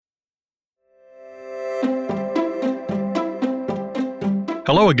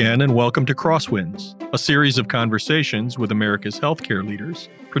Hello again, and welcome to Crosswinds, a series of conversations with America's healthcare leaders,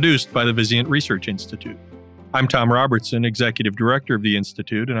 produced by the Vizient Research Institute. I'm Tom Robertson, Executive Director of the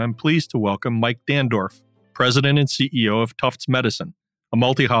Institute, and I'm pleased to welcome Mike Dandorf, President and CEO of Tufts Medicine, a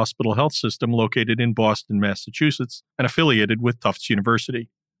multi-hospital health system located in Boston, Massachusetts, and affiliated with Tufts University.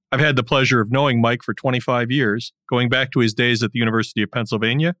 I've had the pleasure of knowing Mike for 25 years, going back to his days at the University of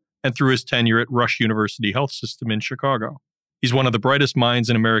Pennsylvania and through his tenure at Rush University Health System in Chicago. He's one of the brightest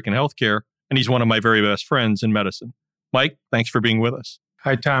minds in American healthcare, and he's one of my very best friends in medicine. Mike, thanks for being with us.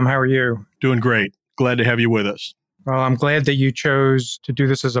 Hi, Tom. How are you? Doing great. Glad to have you with us. Well, I'm glad that you chose to do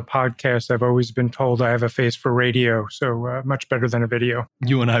this as a podcast. I've always been told I have a face for radio, so much better than a video.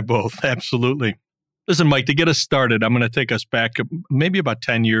 You and I both, absolutely. Listen, Mike, to get us started, I'm going to take us back maybe about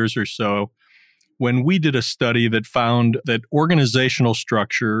 10 years or so, when we did a study that found that organizational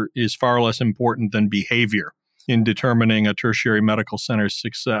structure is far less important than behavior in determining a tertiary medical center's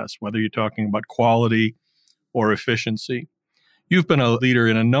success, whether you're talking about quality or efficiency. You've been a leader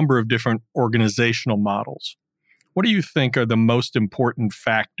in a number of different organizational models. What do you think are the most important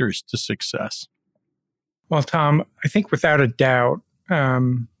factors to success? Well, Tom, I think without a doubt,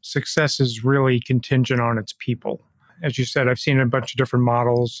 success is really contingent on its people. As you said, I've seen a bunch of different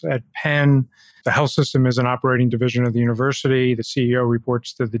models. At Penn, the health system is an operating division of the university. The CEO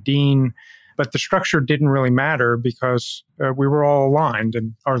reports to the dean. But the structure didn't really matter because we were all aligned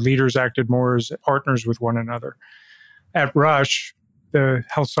and our leaders acted more as partners with one another. At Rush, the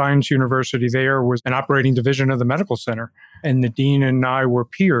health science university there was an operating division of the medical center. And the dean and I were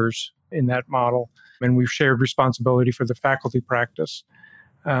peers in that model. And we shared responsibility for the faculty practice.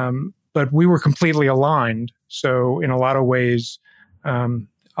 But we were completely aligned. So in a lot of ways,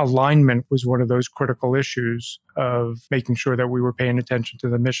 alignment was one of those critical issues of making sure that we were paying attention to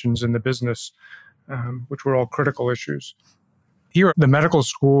the missions and the business, which were all critical issues. Here, the medical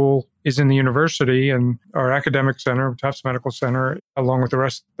school is in the university, and our academic center, Tufts Medical Center, along with the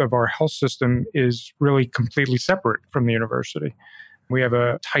rest of our health system, is really completely separate from the university. We have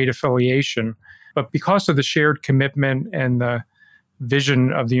a tight affiliation. But because of the shared commitment and the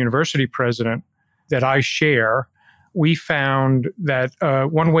vision of the university president that I share, we found that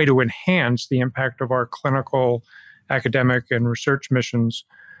one way to enhance the impact of our clinical, academic, and research missions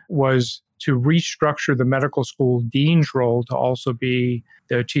was to restructure the medical school dean's role to also be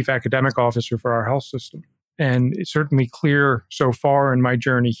the chief academic officer for our health system. And it's certainly clear so far in my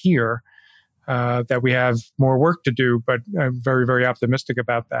journey here that we have more work to do, but I'm very, very optimistic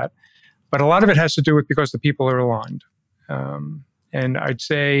about that. But a lot of it has to do with because the people are aligned. And I'd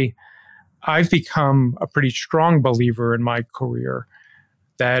say I've become a pretty strong believer in my career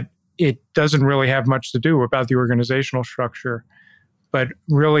that it doesn't really have much to do about the organizational structure, but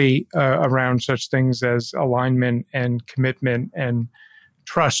really around such things as alignment and commitment and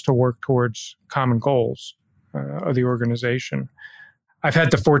trust to work towards common goals of the organization. I've had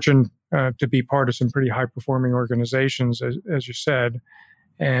the fortune to be part of some pretty high-performing organizations, as you said,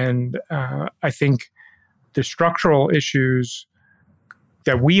 and I think the structural issues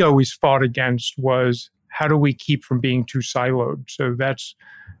that we always fought against was how do we keep from being too siloed? So that's,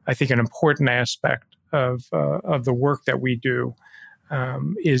 I think, an important aspect of the work that we do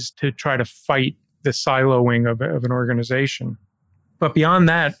is to try to fight the siloing of an organization. But beyond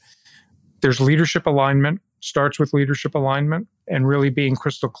that, there's leadership alignment, starts with leadership alignment, and really being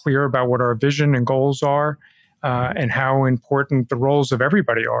crystal clear about what our vision and goals are and how important the roles of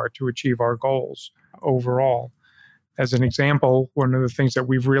everybody are to achieve our goals overall. As an example, one of the things that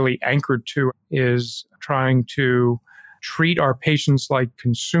we've really anchored to is trying to treat our patients like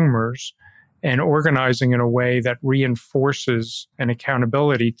consumers and organizing in a way that reinforces an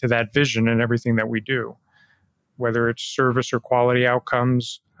accountability to that vision in everything that we do, whether it's service or quality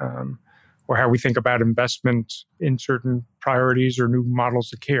outcomes, or how we think about investment in certain priorities or new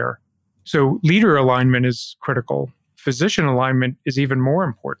models of care. So leader alignment is critical. Physician alignment is even more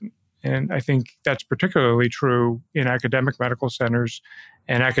important. And I think that's particularly true in academic medical centers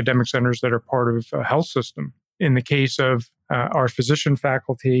and academic centers that are part of a health system. In the case of our physician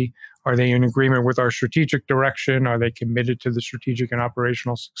faculty, are they in agreement with our strategic direction? Are they committed to the strategic and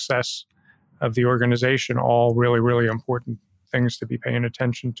operational success of the organization? All really, really important things to be paying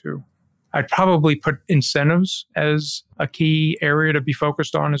attention to. I'd probably put incentives as a key area to be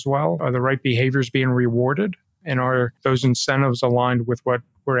focused on as well. Are the right behaviors being rewarded? And are those incentives aligned with what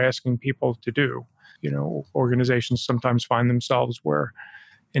we're asking people to do? You know, organizations sometimes find themselves where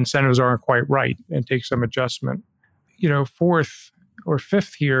incentives aren't quite right and take some adjustment. You know, fourth or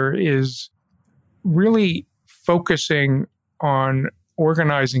fifth here is really focusing on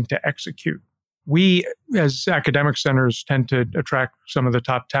organizing to execute. We, as academic centers, tend to attract some of the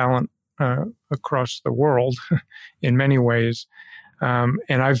top talent across the world in many ways. And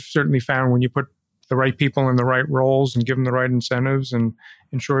I've certainly found when you put the right people in the right roles and give them the right incentives and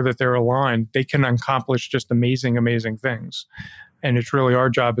ensure that they're aligned, they can accomplish just amazing, amazing things. And it's really our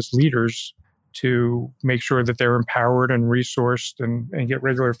job as leaders to make sure that they're empowered and resourced and get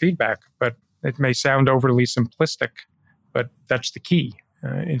regular feedback. But it may sound overly simplistic, but that's the key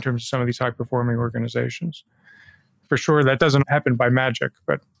in terms of some of these high-performing organizations. For sure, that doesn't happen by magic,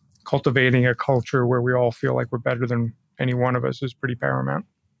 but cultivating a culture where we all feel like we're better than any one of us is pretty paramount.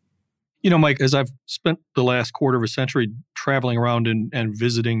 You know, Mike, as I've spent the last quarter of a century traveling around and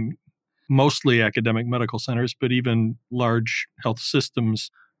visiting mostly academic medical centers, but even large health systems,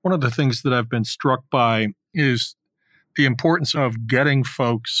 one of the things that I've been struck by is the importance of getting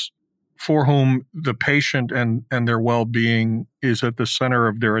folks for whom the patient and their well-being is at the center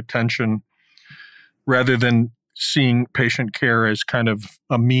of their attention, rather than seeing patient care as kind of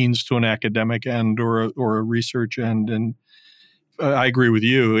a means to an academic end or a research end. And I agree with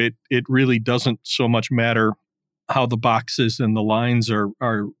you. It really doesn't so much matter how the boxes and the lines are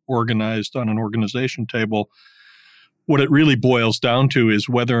organized on an organization table. What it really boils down to is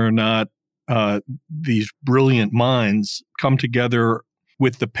whether or not these brilliant minds come together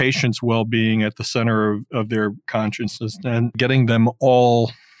with the patient's well-being at the center of their consciousness, and getting them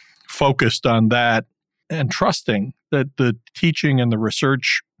all focused on that and trusting that the teaching and the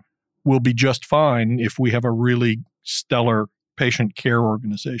research will be just fine if we have a really stellar patient care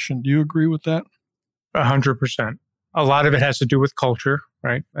organization. Do you agree with that? 100%. A lot of it has to do with culture,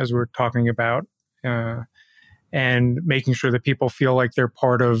 right, as we're talking about, and making sure that people feel like they're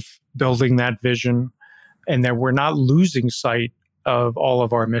part of building that vision and that we're not losing sight of all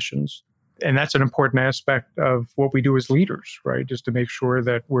of our missions. And that's an important aspect of what we do as leaders, right? Just to make sure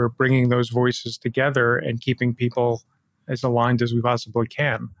that we're bringing those voices together and keeping people as aligned as we possibly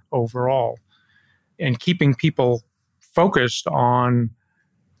can overall. And keeping people focused on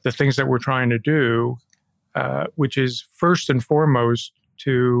the things that we're trying to do, which is first and foremost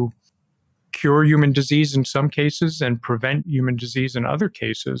to cure human disease in some cases and prevent human disease in other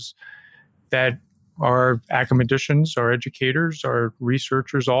cases, that our academicians, our educators, our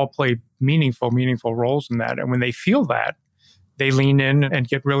researchers all play meaningful roles in that. And when they feel that, they lean in and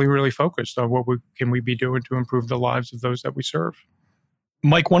get really, really focused on what can we be doing to improve the lives of those that we serve.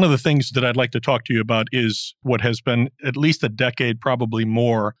 Mike, one of the things that I'd like to talk to you about is what has been at least a decade, probably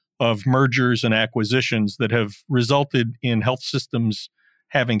more, of mergers and acquisitions that have resulted in health systems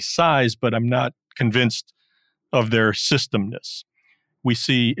having size, but I'm not convinced of their systemness. We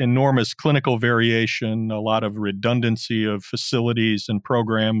see enormous clinical variation, a lot of redundancy of facilities and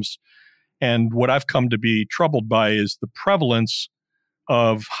programs. And what I've come to be troubled by is the prevalence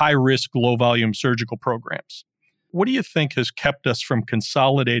of high-risk, low-volume surgical programs. What do you think has kept us from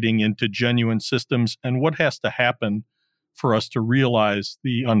consolidating into genuine systems, and what has to happen for us to realize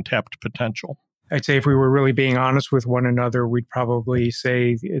the untapped potential? I'd say if we were really being honest with one another, we'd probably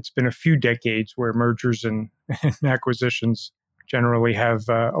say it's been a few decades where mergers and acquisitions generally have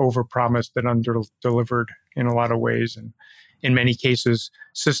overpromised and underdelivered in a lot of ways. And in many cases,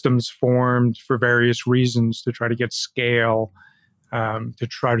 systems formed for various reasons to try to get scale, to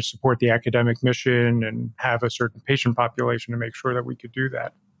try to support the academic mission and have a certain patient population to make sure that we could do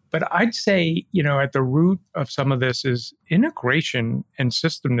that. But I'd say, at the root of some of this is integration and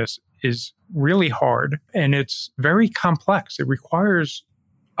systemness is really hard, and it's very complex. It requires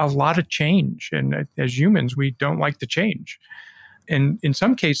a lot of change. And as humans, we don't like to change. And in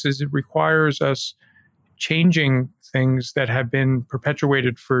some cases, it requires us changing things that have been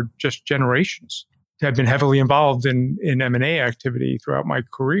perpetuated for just generations. I've been heavily involved in M&A activity throughout my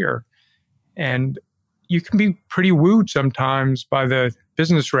career. And you can be pretty wooed sometimes by the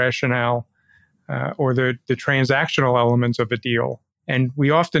business rationale or the transactional elements of a deal. And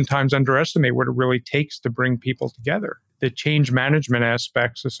we oftentimes underestimate what it really takes to bring people together. The change management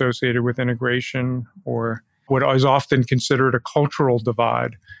aspects associated with integration, or what is often considered a cultural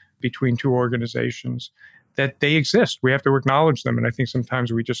divide between two organizations, that they exist. We have to acknowledge them. And I think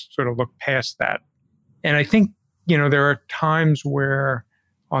sometimes we just sort of look past that. And I think, there are times where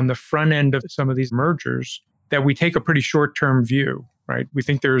on the front end of some of these mergers that we take a pretty short-term view, right? We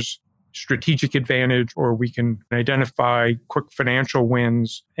think there's strategic advantage, or we can identify quick financial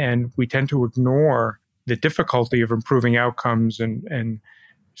wins, and we tend to ignore the difficulty of improving outcomes and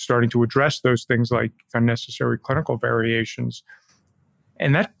starting to address those things like unnecessary clinical variations.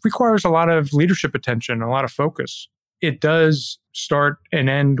 And that requires a lot of leadership attention, a lot of focus. It does start and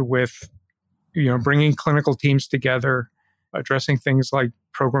end with, bringing clinical teams together addressing things like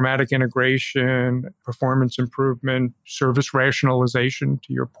programmatic integration, performance improvement, service rationalization,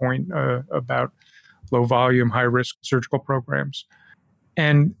 to your point about low volume, high risk surgical programs.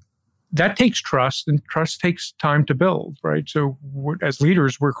 And that takes trust, and trust takes time to build, right? So as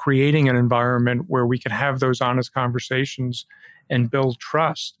leaders, we're creating an environment where we can have those honest conversations and build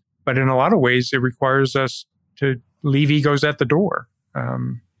trust. But in a lot of ways, it requires us to leave egos at the door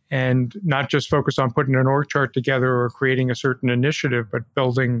and not just focus on putting an org chart together or creating a certain initiative, but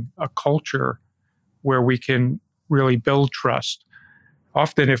building a culture where we can really build trust.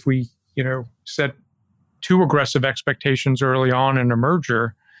 Often if we, set too aggressive expectations early on in a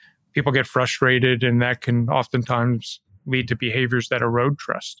merger, people get frustrated, and that can oftentimes lead to behaviors that erode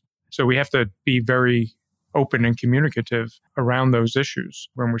trust. So we have to be very open and communicative around those issues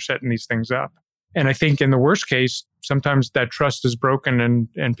when we're setting these things up. And I think in the worst case, sometimes that trust is broken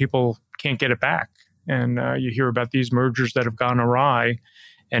and people can't get it back. And you hear about these mergers that have gone awry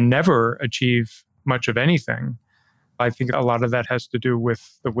and never achieve much of anything. I think a lot of that has to do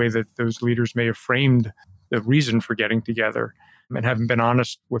with the way that those leaders may have framed the reason for getting together and haven't been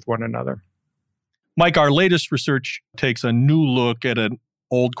honest with one another. Mike, our latest research takes a new look at an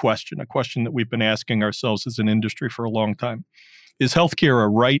old question, a question that we've been asking ourselves as an industry for a long time. Is healthcare a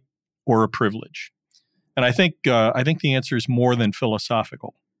right or a privilege? And I think the answer is more than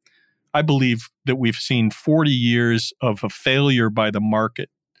philosophical. I believe that we've seen 40 years of a failure by the market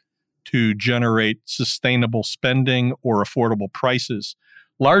to generate sustainable spending or affordable prices,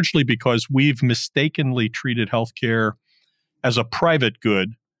 largely because we've mistakenly treated healthcare as a private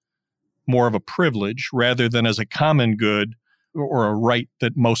good, more of a privilege, rather than as a common good or a right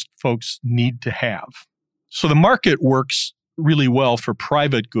that most folks need to have. So the market works really well for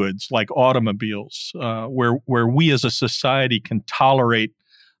private goods like automobiles, where we as a society can tolerate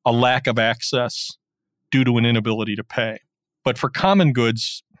a lack of access due to an inability to pay. But for common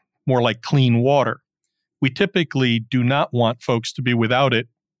goods, more like clean water, we typically do not want folks to be without it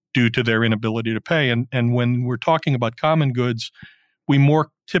due to their inability to pay. And when we're talking about common goods, we more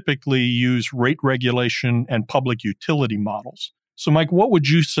typically use rate regulation and public utility models. So, Mike, what would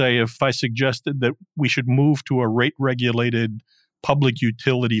you say if I suggested that we should move to a rate-regulated public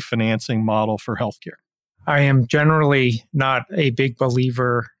utility financing model for healthcare? I am generally not a big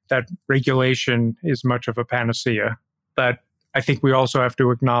believer that regulation is much of a panacea, but I think we also have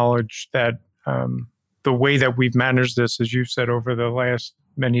to acknowledge that the way that we've managed this, as you said, over the last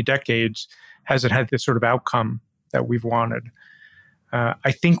many decades, hasn't had this sort of outcome that we've wanted.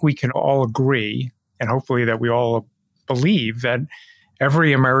 I think we can all agree, and hopefully that we all believe, that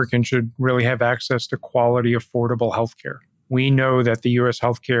every American should really have access to quality, affordable healthcare. We know that the U.S.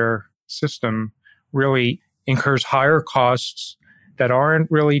 healthcare system really incurs higher costs that aren't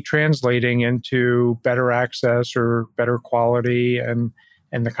really translating into better access or better quality and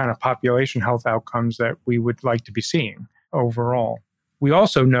the kind of population health outcomes that we would like to be seeing overall. We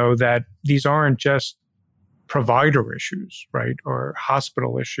also know that these aren't just provider issues, right, or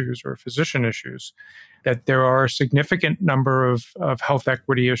hospital issues or physician issues, that there are a significant number of health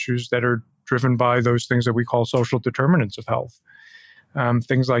equity issues that are driven by those things that we call social determinants of health.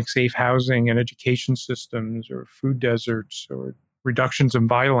 Things like safe housing and education systems or food deserts or reductions in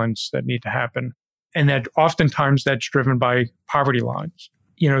violence that need to happen. And that oftentimes that's driven by poverty lines.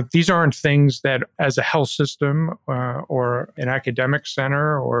 These aren't things that as a health system or an academic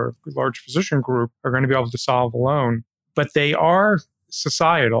center or large physician group are going to be able to solve alone, but they are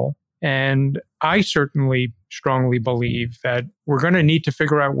societal. And I certainly strongly believe that we're going to need to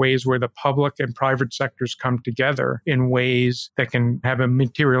figure out ways where the public and private sectors come together in ways that can have a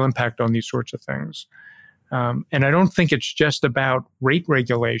material impact on these sorts of things. And I don't think it's just about rate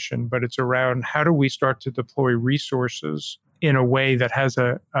regulation, but it's around how do we start to deploy resources in a way that has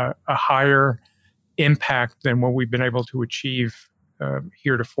a higher impact than what we've been able to achieve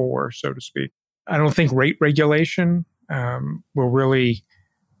heretofore, so to speak. I don't think rate regulation will really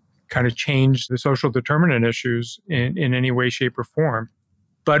kind of change the social determinant issues in any way, shape, or form.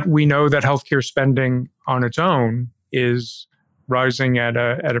 But we know that healthcare spending on its own is rising at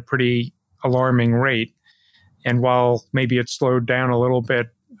a pretty alarming rate. And while maybe it slowed down a little bit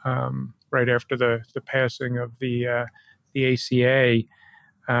right after the passing of the ACA,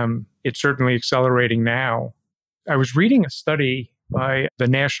 it's certainly accelerating now. I was reading a study by the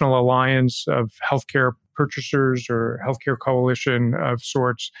National Alliance of Healthcare Purchasers or Healthcare Coalition of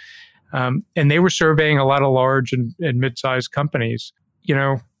sorts, and they were surveying a lot of large and mid-sized companies.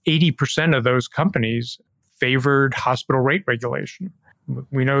 80% of those companies favored hospital rate regulation.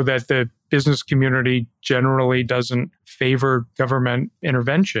 We know that the business community generally doesn't favor government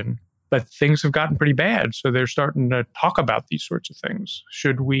intervention, But things have gotten pretty bad. So they're starting to talk about these sorts of things.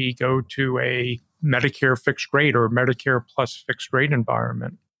 Should we go to a Medicare fixed rate or Medicare plus fixed rate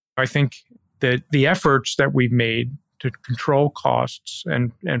environment? I think that the efforts that we've made to control costs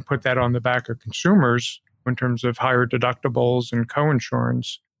and put that on the back of consumers in terms of higher deductibles and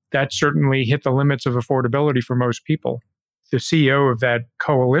coinsurance, that certainly hit the limits of affordability for most people. The CEO of that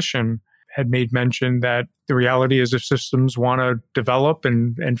coalition had made mention that the reality is if systems want to develop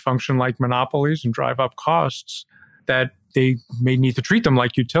and function like monopolies and drive up costs, that they may need to treat them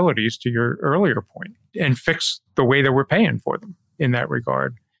like utilities, to your earlier point, and fix the way that we're paying for them in that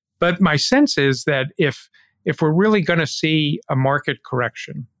regard. But my sense is that if we're really going to see a market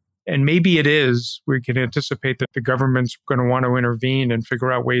correction, and maybe it is, we can anticipate that the government's going to want to intervene and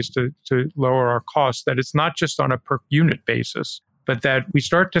figure out ways to lower our costs, that it's not just on a per unit basis, but that we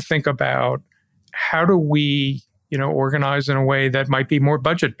start to think about how do we, organize in a way that might be more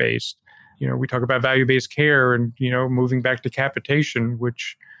budget-based. We talk about value-based care and, moving back to capitation,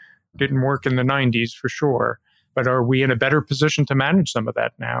 which didn't work in the 90s for sure. But are we in a better position to manage some of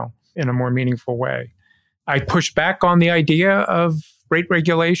that now in a more meaningful way? I push back on the idea of rate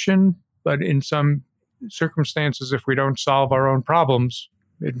regulation, but in some circumstances, if we don't solve our own problems,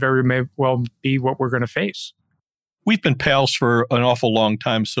 it very may well be what we're going to face. We've been pals for an awful long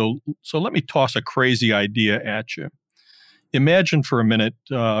time, so let me toss a crazy idea at you. Imagine for a minute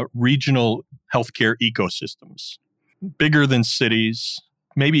regional healthcare ecosystems, bigger than cities,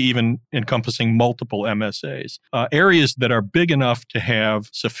 maybe even encompassing multiple MSAs, areas that are big enough to have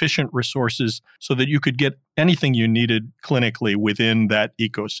sufficient resources so that you could get anything you needed clinically within that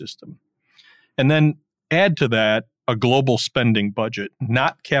ecosystem. And then add to that a global spending budget,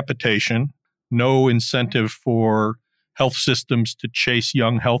 not capitation, no incentive for health systems to chase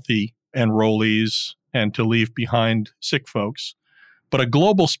young, healthy enrollees and to leave behind sick folks, but a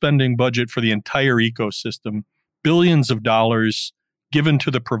global spending budget for the entire ecosystem, billions of dollars given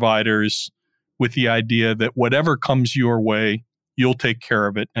to the providers with the idea that whatever comes your way, you'll take care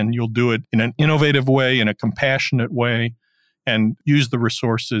of it, and you'll do it in an innovative way, in a compassionate way, and use the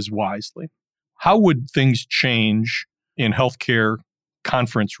resources wisely. How would things change in healthcare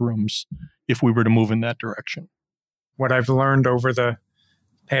conference rooms if we were to move in that direction? What I've learned over the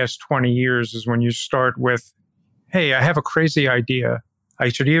past 20 years is when you start with, hey, I have a crazy idea. I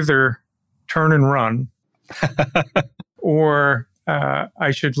should either turn and run or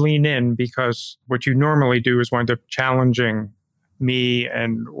I should lean in, because what you normally do is wind up challenging me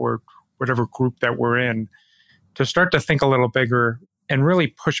and or whatever group that we're in to start to think a little bigger and really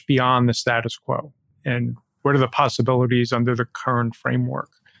push beyond the status quo. And what are the possibilities under the current framework?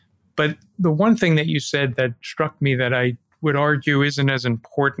 But the one thing that you said that struck me that I would argue isn't as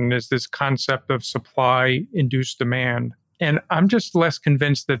important as this concept of supply-induced demand. And I'm just less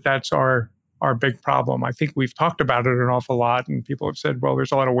convinced that that's our big problem. I think we've talked about it an awful lot, and people have said, well,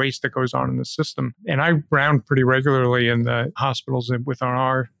 there's a lot of waste that goes on in the system. And I round pretty regularly in the hospitals within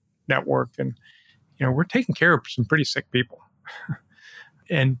our network, and we're taking care of some pretty sick people.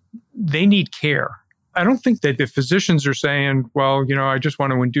 And they need care. I don't think that the physicians are saying, well, I just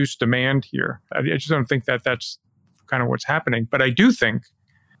want to induce demand here. I just don't think that that's kind of what's happening. But I do think,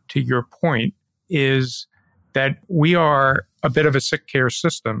 to your point, is that we are a bit of a sick care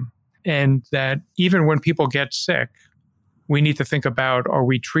system, and that even when people get sick, we need to think about, are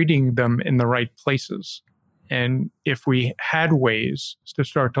we treating them in the right places? And if we had ways to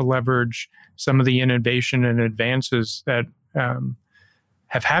start to leverage some of the innovation and advances that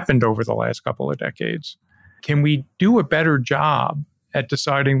have happened over the last couple of decades, can we do a better job at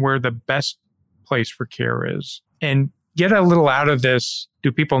deciding where the best place for care is and get a little out of this,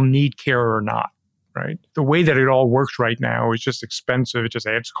 do people need care or not, right? The way that it all works right now is just expensive. It just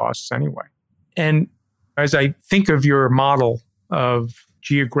adds costs anyway. And as I think of your model of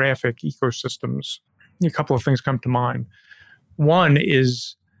geographic ecosystems, a couple of things come to mind. One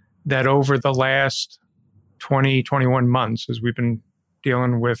is that over the last 20, 21 months, as we've been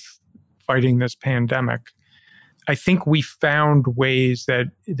dealing with fighting this pandemic, I think we found ways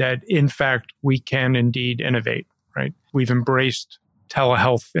that in fact we can indeed innovate, right? We've embraced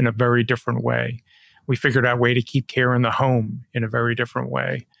telehealth in a very different way. We figured out a way to keep care in the home in a very different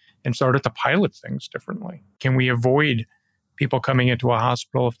way and started to pilot things differently. Can we avoid people coming into a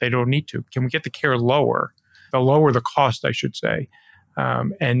hospital if they don't need to? Can we get the care lower the cost, I should say,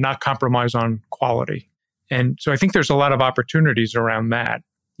 and not compromise on quality? And so I think there's a lot of opportunities around that.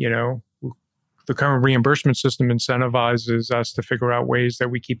 The current reimbursement system incentivizes us to figure out ways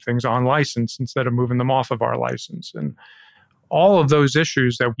that we keep things on license instead of moving them off of our license. And all of those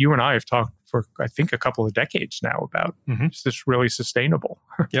issues that you and I have talked for, I think, a couple of decades now about is this really sustainable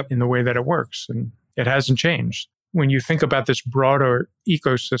in the way that it works? And it hasn't changed. When you think about this broader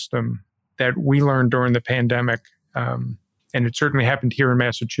ecosystem that we learned during the pandemic, and it certainly happened here in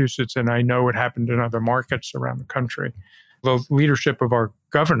Massachusetts, and I know it happened in other markets around the country. The leadership of our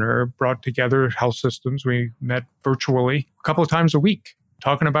governor brought together health systems. We met virtually a couple of times a week,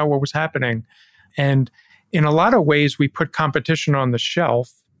 talking about what was happening. And in a lot of ways, we put competition on the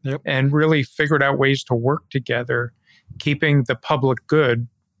shelf and really figured out ways to work together, keeping the public good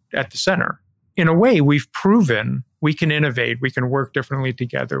at the center. In a way, we've proven we can innovate, we can work differently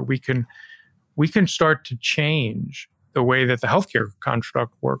together, we can start to change the way that the healthcare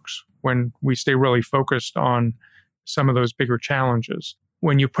construct works when we stay really focused on some of those bigger challenges.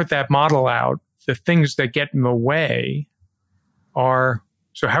 When you put that model out, the things that get in the way are,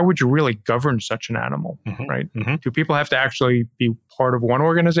 so how would you really govern such an animal, right? Do people have to actually be part of one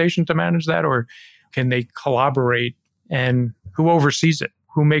organization to manage that, or can they collaborate? And who oversees it?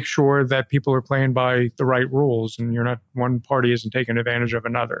 Who makes sure that people are playing by the right rules and one party isn't taking advantage of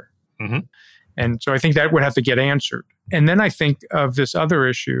another? And so I think that would have to get answered. And then I think of this other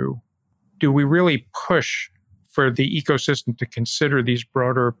issue, do we really push for the ecosystem to consider these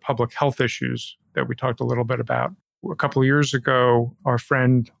broader public health issues that we talked a little bit about? A couple of years ago, our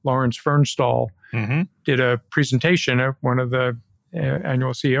friend Lawrence Fernstall did a presentation at one of the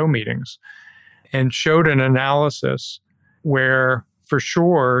annual CEO meetings and showed an analysis where, for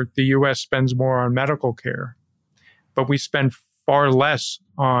sure, the U.S. spends more on medical care, but we spend far less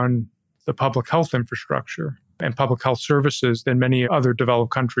on the public health infrastructure and public health services than many other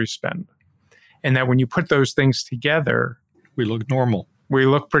developed countries spend. And that when you put those things together, we look normal. We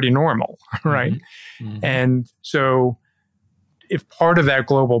look pretty normal, right? And so if part of that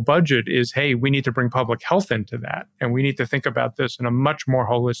global budget is, hey, we need to bring public health into that, and we need to think about this in a much more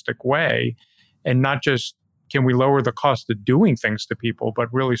holistic way, and not just can we lower the cost of doing things to people,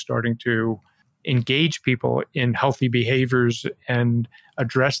 but really starting to engage people in healthy behaviors and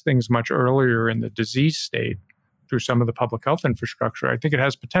address things much earlier in the disease state through some of the public health infrastructure, I think it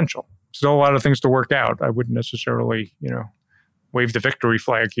has potential. Still a lot of things to work out. I wouldn't necessarily, wave the victory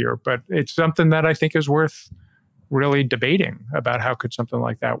flag here, but it's something that I think is worth really debating about how could something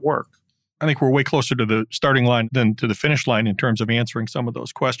like that work. I think we're way closer to the starting line than to the finish line in terms of answering some of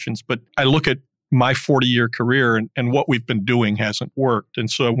those questions. But I look at my 40-year career and what we've been doing hasn't worked. And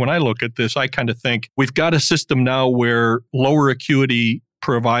so when I look at this, I kind of think we've got a system now where lower acuity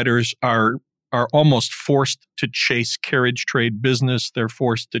providers are almost forced to chase carriage trade business. They're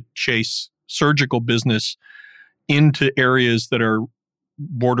forced to chase surgical business into areas that are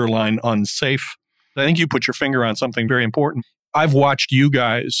borderline unsafe. I think you put your finger on something very important. I've watched you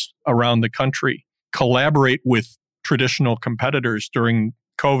guys around the country collaborate with traditional competitors during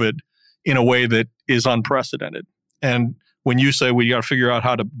COVID in a way that is unprecedented. And when you say we got to figure out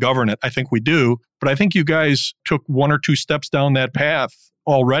how to govern it, I think we do. But I think you guys took one or two steps down that path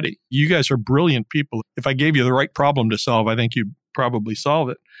already. You guys are brilliant people. If I gave you the right problem to solve, I think you'd probably solve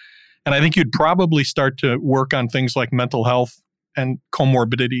it. And I think you'd probably start to work on things like mental health and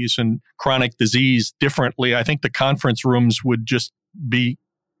comorbidities and chronic disease differently. I think the conference rooms would just be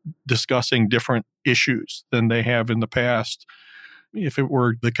discussing different issues than they have in the past. If it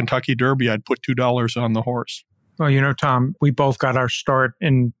were the Kentucky Derby, I'd put $2 on the horse. Well, Tom, we both got our start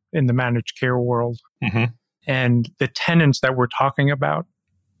in the managed care world. And the tenants that we're talking about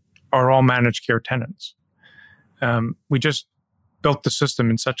are all managed care tenants. We just built the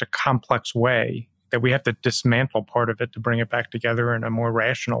system in such a complex way that we have to dismantle part of it to bring it back together in a more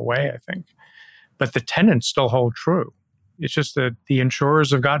rational way, I think. But the tenants still hold true. It's just that the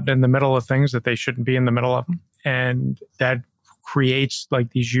insurers have gotten in the middle of things that they shouldn't be in the middle of them. And that creates like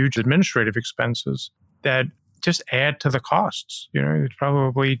these huge administrative expenses that just add to the costs. It's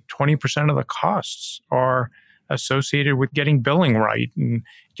probably 20% of the costs are associated with getting billing right and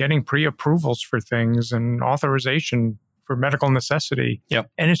getting pre-approvals for things and authorization for medical necessity.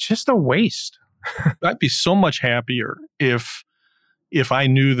 And it's just a waste. I'd be so much happier if I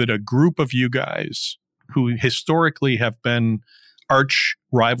knew that a group of you guys who historically have been arch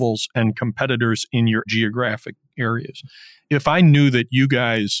rivals and competitors in your geographic areas, if I knew that you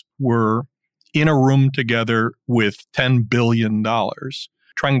guys were in a room together with $10 billion,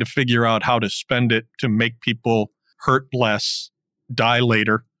 trying to figure out how to spend it to make people hurt less, die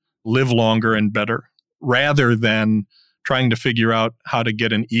later, live longer and better, rather than trying to figure out how to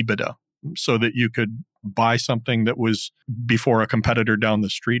get an EBITDA so that you could buy something that was before a competitor down the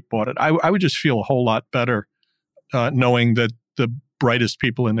street bought it. I would just feel a whole lot better knowing that the brightest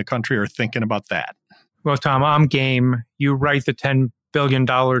people in the country are thinking about that. Well, Tom, I'm game. You write the $10 billion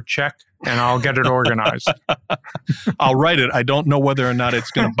check and I'll get it organized. I'll write it. I don't know whether or not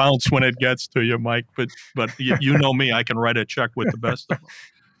it's going to bounce when it gets to you, Mike, but you know me, I can write a check with the best of them.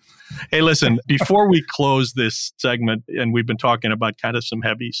 Hey, listen, before we close this segment, and we've been talking about kind of some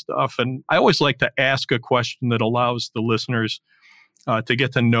heavy stuff, and I always like to ask a question that allows the listeners to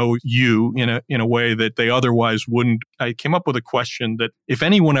get to know you in a way that they otherwise wouldn't. I came up with a question that if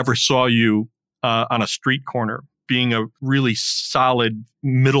anyone ever saw you on a street corner, being a really solid,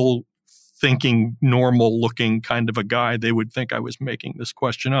 middle thinking, normal looking kind of a guy, they would think I was making this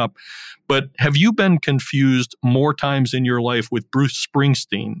question up. But have you been confused more times in your life with Bruce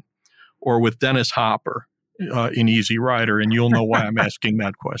Springsteen or with Dennis Hopper in Easy Rider? And you'll know why I'm asking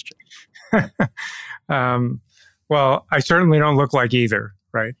that question. Well, I certainly don't look like either,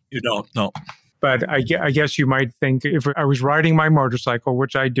 right? You don't, no. But I guess you might think if I was riding my motorcycle,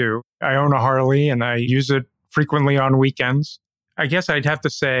 which I do, I own a Harley and I use it frequently on weekends. I guess I'd have to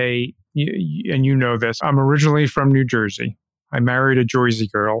say, and you know this, I'm originally from New Jersey. I married a Jersey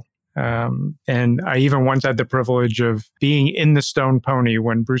girl. And I even once had the privilege of being in the Stone Pony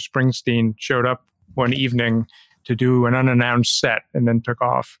when Bruce Springsteen showed up one evening to do an unannounced set and then took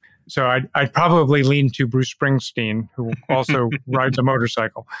off. So I'd probably lean to Bruce Springsteen, who also rides a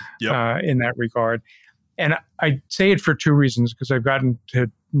motorcycle in that regard. And I say it for two reasons, because I've gotten to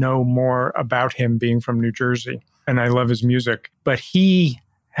know more about him being from New Jersey, and I love his music. But he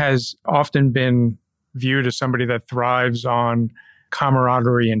has often been viewed as somebody that thrives on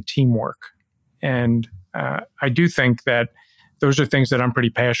camaraderie and teamwork. And I do think that those are things that I'm pretty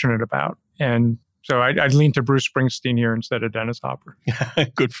passionate about. And so I'd lean to Bruce Springsteen here instead of Dennis Hopper.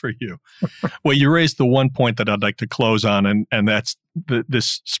 Good for you. Well, you raised the one point that I'd like to close on, and that's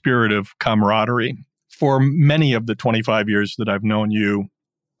this spirit of camaraderie. For many of the 25 years that I've known you,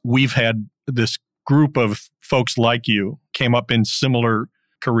 we've had this group of folks like you, came up in similar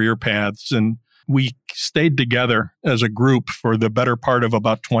career paths, and we stayed together as a group for the better part of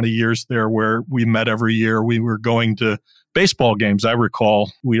about 20 years there, where we met every year. We were going to baseball games, I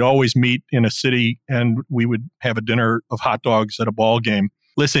recall. We'd always meet in a city and we would have a dinner of hot dogs at a ball game.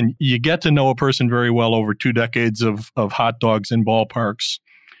 Listen, you get to know a person very well over 2 decades of hot dogs in ballparks.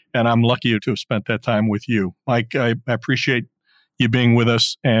 And I'm lucky to have spent that time with you. Mike, I appreciate you being with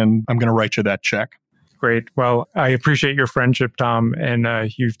us, and I'm going to write you that check. Great. Well, I appreciate your friendship, Tom,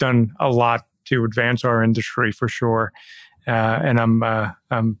 and you've done a lot to advance our industry for sure. And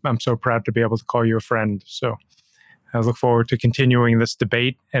I'm so proud to be able to call you a friend. So I look forward to continuing this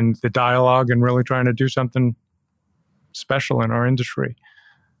debate and the dialogue and really trying to do something special in our industry.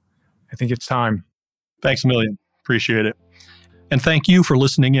 I think it's time. Thanks a million. Appreciate it. And thank you for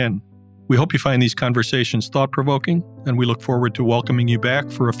listening in. We hope you find these conversations thought-provoking, and we look forward to welcoming you back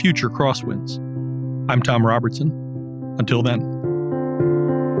for a future Crosswinds. I'm Tom Robertson. Until then.